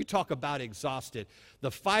something. You talk about exhausted.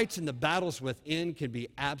 The fights and the battles within can be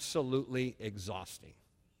absolutely exhausting.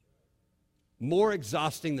 More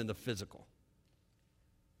exhausting than the physical.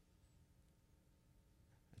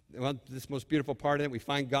 Well, this most beautiful part of it, we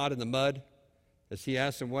find God in the mud. As he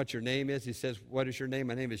asks him what your name is, he says, what is your name?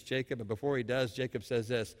 My name is Jacob. And before he does, Jacob says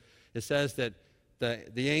this. It says that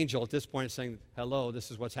the angel at this point is saying, hello,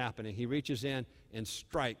 this is what's happening. He reaches in and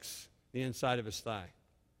strikes the inside of his thigh.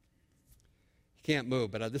 He can't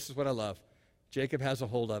move, but this is what I love. Jacob has a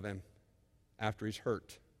hold of him after he's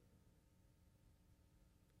hurt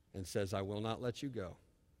and says, I will not let you go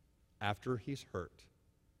after he's hurt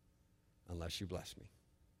unless you bless me.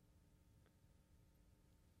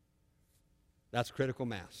 That's critical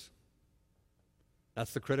mass.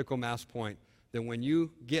 That's the critical mass point, that when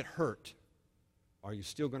you get hurt, are you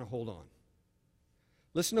still going to hold on?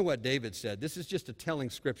 Listen to what David said. This is just a telling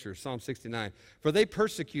scripture, Psalm 69. For they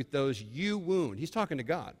persecute those you wound. He's talking to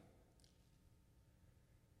God.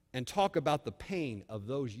 And talk about the pain of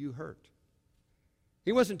those you hurt.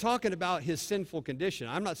 He wasn't talking about his sinful condition.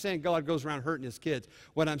 I'm not saying God goes around hurting his kids.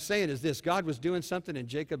 What I'm saying is this: God was doing something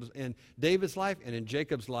in David's life and in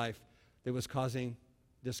Jacob's life that was causing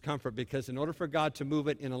discomfort, because in order for God to move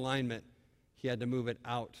it in alignment, he had to move it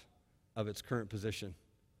out of its current position.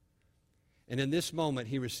 And in this moment,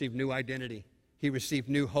 he received new identity. He received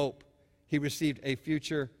new hope. He received a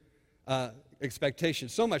future expectation,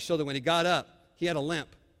 so much so that when he got up, he had a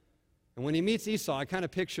limp. And when he meets Esau, I kind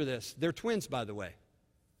of picture this. They're twins, by the way.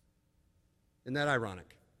 Isn't that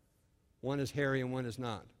ironic? One is hairy and one is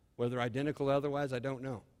not. Whether they're identical or otherwise, I don't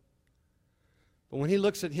know. But when he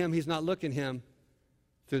looks at him, he's not looking him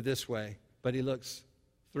through this way, but he looks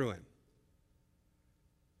through him.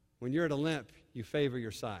 When you're at a limp, you favor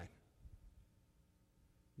your side.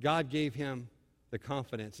 God gave him the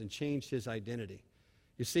confidence and changed his identity.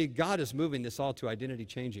 You see, God is moving this all to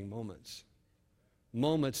identity-changing moments.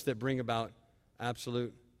 Moments that bring about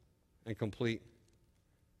absolute and complete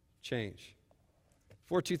change.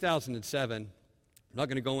 For 2007, I'm not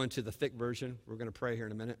going to go into the thick version. We're going to pray here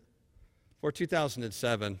in a minute. For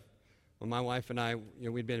 2007, when my wife and I,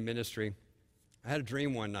 we'd been in ministry, I had a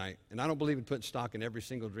dream one night, and I don't believe in putting stock in every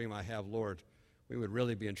single dream I have, Lord. We would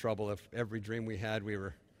really be in trouble if every dream we had we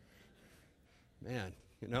were, man,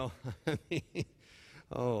 I mean,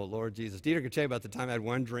 oh, Lord Jesus. Dieter could tell you about the time I had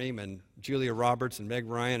one dream, and Julia Roberts and Meg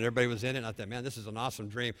Ryan, and everybody was in it, and I thought, man, this is an awesome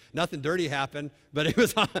dream. Nothing dirty happened, but it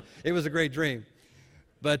was a great dream.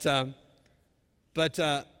 But in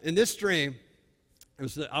this dream,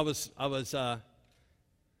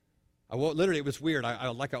 literally, it was weird. I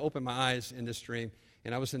opened my eyes in this dream,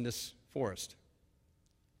 and I was in this forest.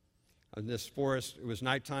 It was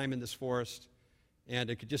nighttime in this forest,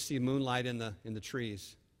 and I could just see moonlight in the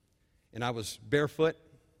trees. And I was barefoot,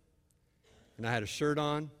 and I had a shirt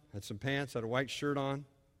on, had some pants, had a white shirt on.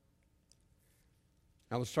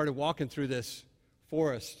 I started walking through this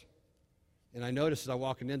forest, and I noticed as I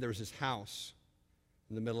walked in, there was this house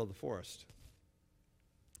in the middle of the forest.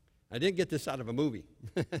 I didn't get this out of a movie.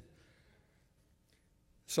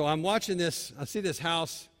 So I'm watching this. I see this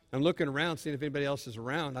house. I'm looking around, seeing if anybody else is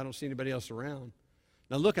around. I don't see anybody else around.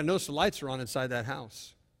 Now look, I notice the lights are on inside that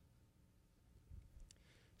house.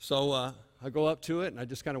 So I go up to it, and I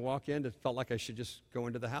just kind of walk in. It felt like I should just go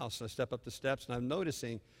into the house. So I step up the steps, and I'm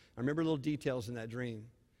noticing, I remember little details in that dream,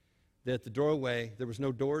 that the doorway, there was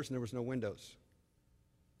no doors and there was no windows.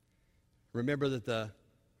 Remember that the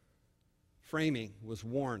framing was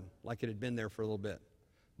worn like it had been there for a little bit.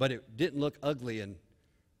 But it didn't look ugly and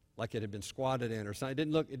like it had been squatted in or something.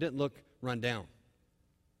 It didn't look run down.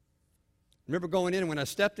 I remember going in, and when I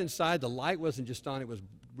stepped inside, the light wasn't just on. It was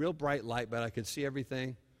real bright light, but I could see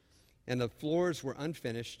everything. And the floors were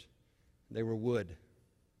unfinished. They were wood.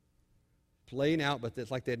 Laying out, but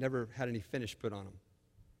it's like they had never had any finish put on them.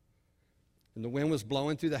 And the wind was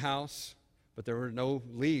blowing through the house, but there were no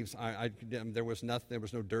leaves. There was nothing. There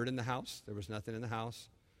was no dirt in the house. There was nothing in the house.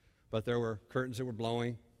 But there were curtains that were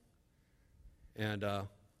blowing. And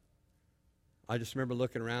I just remember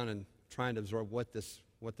looking around and trying to absorb what this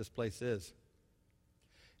place is.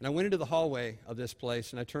 And I went into the hallway of this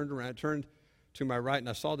place, and I turned around, turned to my right, and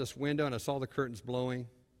I saw this window, and I saw the curtains blowing.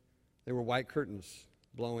 They were white curtains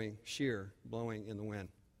blowing in the wind.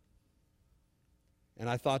 And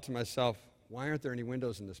I thought to myself, why aren't there any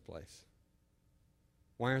windows in this place?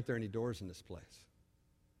 Why aren't there any doors in this place?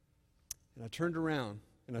 And I turned around,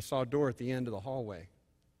 and I saw a door at the end of the hallway.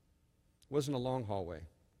 It wasn't a long hallway.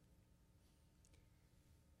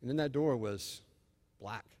 And in that door was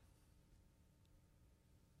black.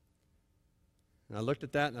 And I looked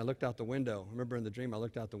at that, and I looked out the window. I remember in the dream, I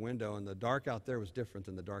looked out the window, and the dark out there was different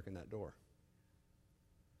than the dark in that door.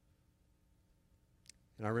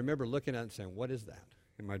 And I remember looking at it and saying, what is that?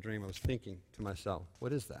 In my dream, I was thinking to myself,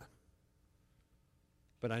 what is that?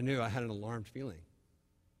 But I knew I had an alarmed feeling.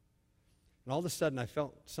 And all of a sudden, I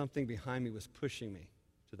felt something behind me was pushing me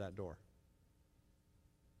to that door.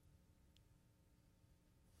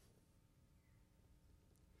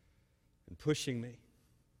 And pushing me.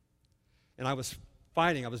 And I was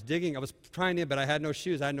fighting. I was digging. I was trying to, but I had no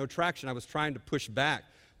shoes. I had no traction. I was trying to push back.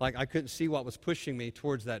 Like I couldn't see what was pushing me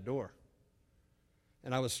towards that door.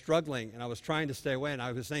 And I was struggling, and I was trying to stay away, and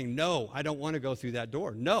I was saying, no, I don't want to go through that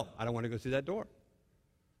door. No, I don't want to go through that door.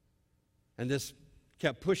 And this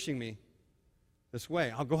kept pushing me this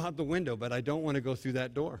way. I'll go out the window, but I don't want to go through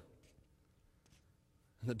that door.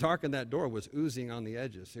 And the dark in that door was oozing on the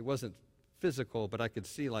edges. It wasn't physical, but I could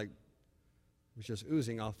see like it was just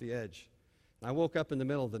oozing off the edge. And I woke up in the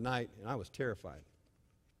middle of the night, and I was terrified.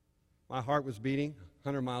 My heart was beating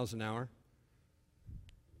 100 miles an hour.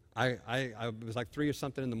 I was like 3 or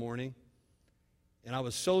something in the morning, and I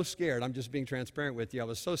was so scared. I'm just being transparent with you. I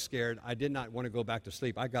was so scared, I did not want to go back to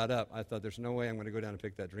sleep. I got up. I thought, there's no way I'm going to go down and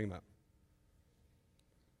pick that dream up.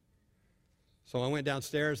 So I went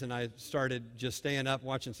downstairs, and I started just staying up,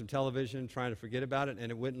 watching some television, trying to forget about it,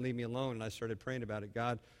 and it wouldn't leave me alone, and I started praying about it.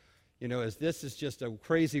 God, you know, as this is just a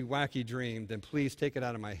crazy, wacky dream, then please take it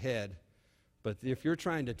out of my head. But if you're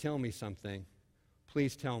trying to tell me something,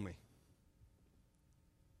 please tell me.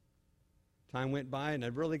 Time went by, and I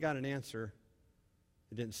really got an answer.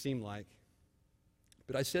 It didn't seem like.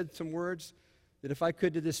 But I said some words that if I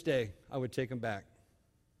could to this day, I would take them back.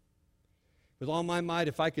 With all my might,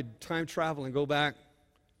 if I could time travel and go back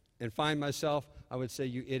and find myself, I would say,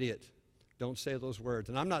 you idiot, don't say those words.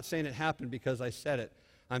 And I'm not saying it happened because I said it.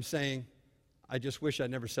 I'm saying I just wish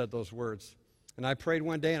I'd never said those words. And I prayed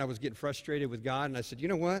one day, and I was getting frustrated with God, and I said, you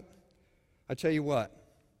know what? I tell you what.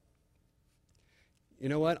 You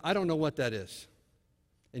know what? I don't know what that is.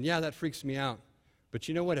 And yeah, that freaks me out. But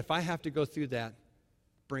you know what? If I have to go through that,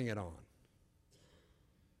 bring it on.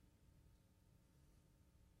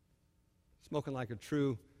 Smoking like a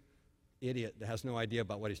true idiot that has no idea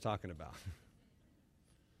about what he's talking about.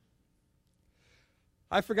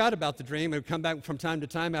 I forgot about the dream. It would come back from time to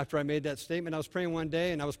time after I made that statement. I was praying one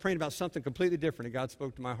day, and I was praying about something completely different. And God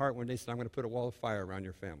spoke to my heart one day and said, I'm going to put a wall of fire around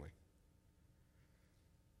your family.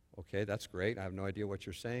 Okay, that's great. I have no idea what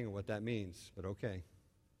you're saying or what that means, but okay.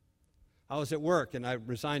 I was at work, and I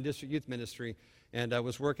resigned district youth ministry, and I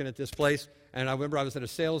was working at this place, and I remember I was at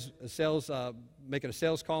making a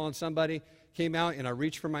sales call on somebody, came out, and I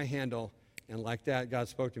reached for my handle, and like that, God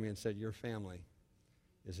spoke to me and said, your family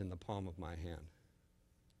is in the palm of my hand.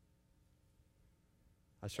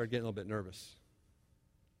 I started getting a little bit nervous.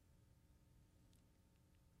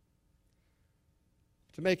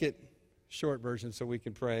 To make it short version so we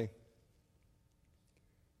can pray,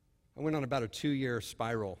 I went on about a 2-year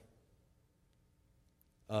spiral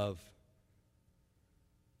of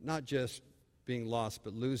not just being lost,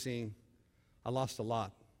 but losing. I lost a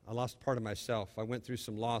lot. I lost part of myself. I went through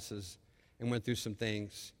some losses and went through some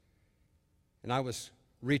things. And I was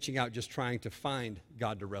reaching out just trying to find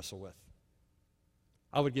God to wrestle with.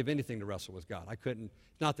 I would give anything to wrestle with God. I couldn't.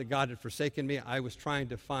 It's not that God had forsaken me. I was trying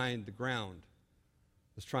to find the ground.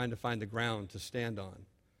 I was trying to find the ground to stand on.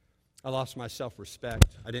 I lost my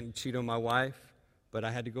self-respect. I didn't cheat on my wife, but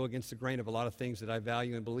I had to go against the grain of a lot of things that I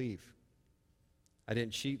value and believe. I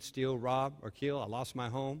didn't cheat, steal, rob, or kill. I lost my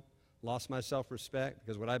home, lost my self-respect,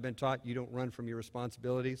 because what I've been taught, you don't run from your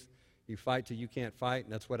responsibilities. You fight till you can't fight,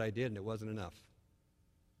 and that's what I did, and it wasn't enough.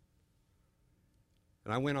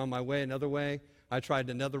 And I went on my way another way. I tried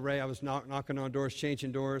another way. I was knocking on doors,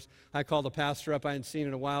 changing doors. I called a pastor up I hadn't seen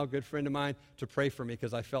in a while, a good friend of mine, to pray for me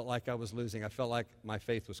because I felt like I was losing. I felt like my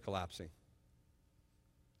faith was collapsing.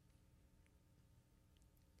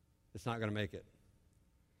 It's not going to make it.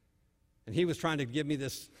 And he was trying to give me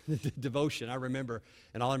this devotion, I remember.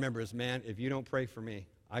 And all I remember is, man, if you don't pray for me,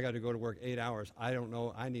 I got to go to work 8 hours. I don't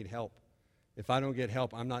know. I need help. If I don't get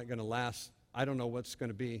help, I'm not going to last. I don't know what's going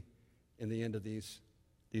to be in the end of these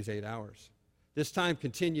 8 hours. This time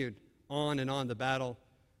continued on and on. The battle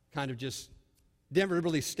kind of just never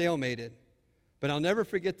really stalemated. But I'll never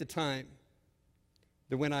forget the time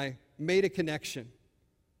that when I made a connection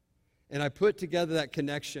and I put together that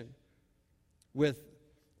connection with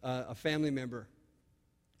a family member.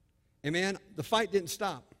 And man, the fight didn't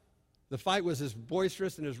stop. The fight was as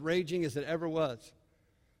boisterous and as raging as it ever was.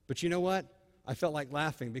 But you know what? I felt like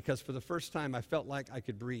laughing because for the first time I felt like I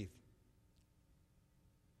could breathe.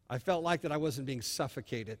 I felt like that I wasn't being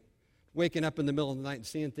suffocated, waking up in the middle of the night and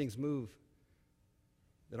seeing things move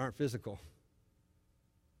that aren't physical.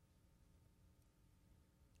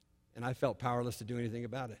 And I felt powerless to do anything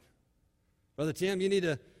about it. Brother Tim, you need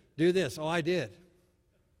to do this. Oh, I did.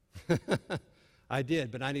 I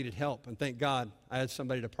did, but I needed help. And thank God I had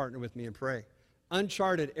somebody to partner with me and pray.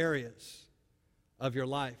 Uncharted areas of your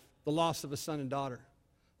life. The loss of a son and daughter.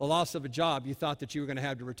 The loss of a job you thought that you were going to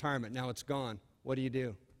have to retirement. Now it's gone. What do you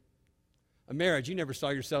do? A marriage, you never saw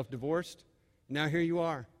yourself divorced. Now here you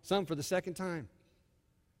are, some for the second time.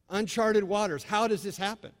 Uncharted waters. How does this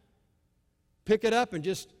happen? Pick it up and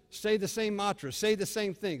just say the same mantra, say the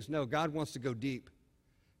same things. No, God wants to go deep.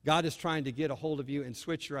 God is trying to get a hold of you and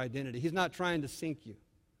switch your identity. He's not trying to sink you.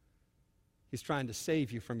 He's trying to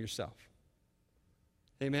save you from yourself.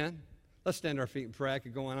 Amen? Let's stand to our feet and pray. I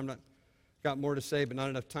could go on. I've got more to say, but not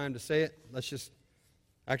enough time to say it.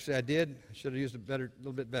 Actually, I did. I should have used it a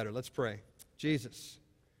little bit better. Let's pray. Jesus,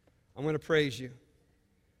 I want to praise you.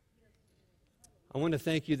 I want to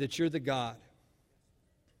thank you that you're the God.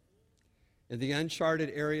 In the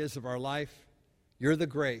uncharted areas of our life, you're the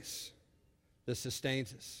grace that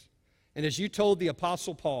sustains us. And as you told the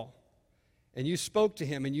Apostle Paul, and you spoke to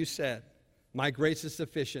him and you said, my grace is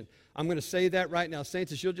sufficient. I'm going to say that right now.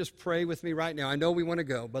 Saints, as you'll just pray with me right now. I know we want to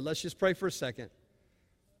go, but let's just pray for a second.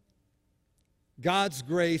 God's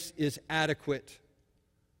grace is adequate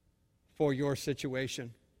for your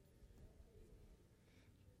situation.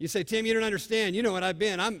 You say, Tim, you don't understand. You know what I've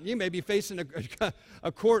been. You may be facing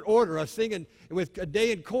a court order. I was thinking with a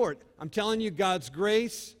day in court. I'm telling you, God's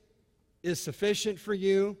grace is sufficient for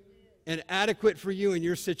you and adequate for you in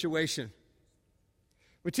your situation.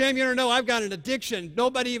 But Tim, you don't know, I've got an addiction.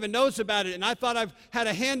 Nobody even knows about it, and I thought I've had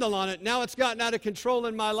a handle on it. Now it's gotten out of control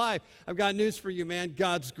in my life. I've got news for you, man.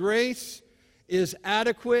 God's grace is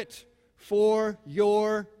adequate for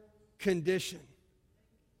your condition.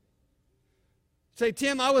 Say,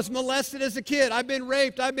 Tim, I was molested as a kid. I've been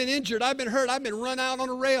raped. I've been injured. I've been hurt. I've been run out on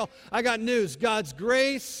a rail. I got news. God's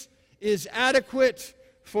grace is adequate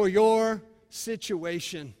for your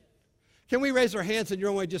situation. Can we raise our hands in your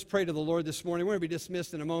own way, just pray to the Lord this morning? We're going to be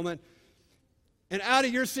dismissed in a moment. And out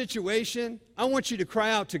of your situation, I want you to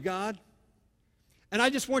cry out to God. And I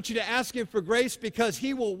just want you to ask Him for grace, because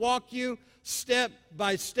He will walk you step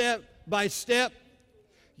by step by step.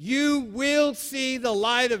 You will see the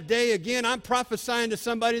light of day again. I'm prophesying to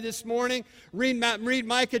somebody this morning. Read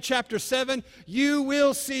Micah chapter 7. You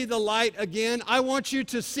will see the light again. I want you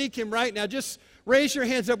to seek Him right now. Just raise your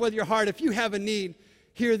hands up with your heart if you have a need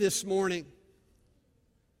here this morning.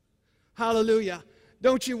 Hallelujah.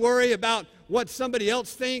 Don't you worry about what somebody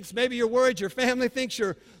else thinks. Maybe you're worried your family thinks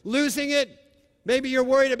you're losing it. Maybe you're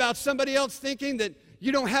worried about somebody else thinking that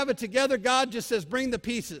you don't have it together. God just says, bring the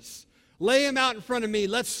pieces. Lay them out in front of me.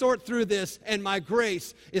 Let's sort through this, and my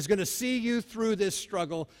grace is going to see you through this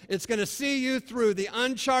struggle. It's going to see you through the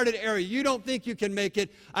uncharted area. You don't think you can make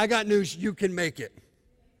it. I got news. You can make it.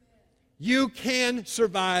 You can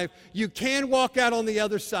survive. You can walk out on the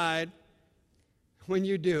other side. When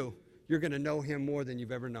you do, you're going to know Him more than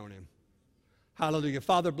you've ever known Him. Hallelujah.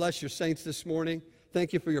 Father, bless your saints this morning.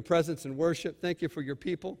 Thank you for your presence and worship. Thank you for your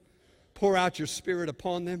people. Pour out your Spirit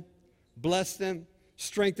upon them. Bless them.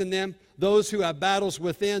 Strengthen them. Those who have battles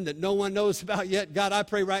within that no one knows about yet, God, I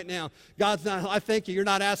pray right now. I thank you. You're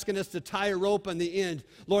not asking us to tie a rope on the end.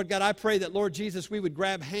 Lord God, I pray that, Lord Jesus, we would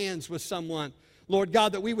grab hands with someone. Lord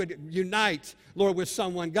God, that we would unite, Lord, with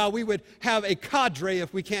someone. God, we would have a cadre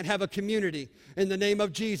if we can't have a community. In the name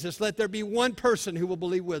of Jesus, let there be one person who will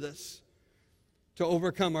believe with us to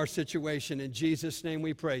overcome our situation. In Jesus' name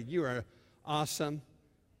we pray. You are awesome,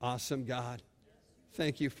 awesome God.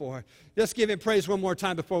 Thank you for it. Let's give Him praise one more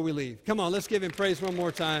time before we leave. Come on, let's give Him praise one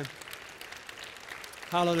more time.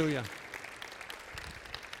 Hallelujah.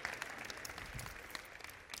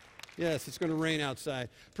 Yes, it's going to rain outside.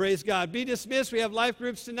 Praise God. Be dismissed. We have life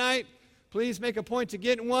groups tonight. Please make a point to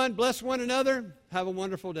get in one. Bless one another. Have a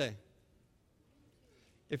wonderful day.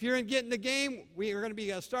 If you're in getting the game, we are going to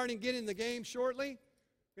be starting getting the game shortly.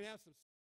 We're going to have some